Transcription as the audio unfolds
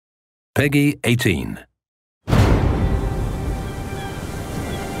Peggy 18.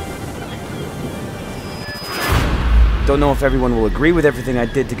 Don't know if everyone will agree with everything I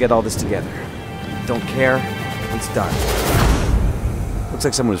did to get all this together. Don't care. It's done. Looks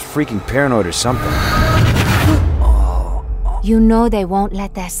like someone was freaking paranoid or something. You know they won't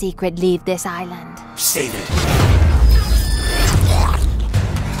let their secret leave this island. Save it.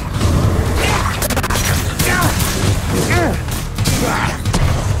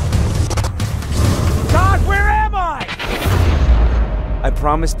 God, where am I? I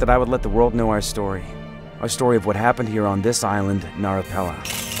promised that I would let the world know our story. Our story of what happened here on this island, Narapella.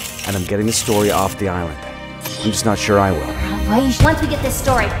 And I'm getting the story off the island. I'm just not sure I will. Once we get this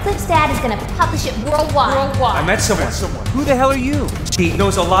story, Cliff's dad is gonna publish it worldwide. I met someone. Who the hell are you? She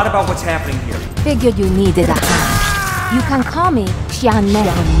knows a lot about what's happening here. Figured you needed a hand. You can call me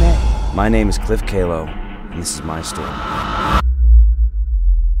Xianmei. My name is Cliff Kalo, and this is my story.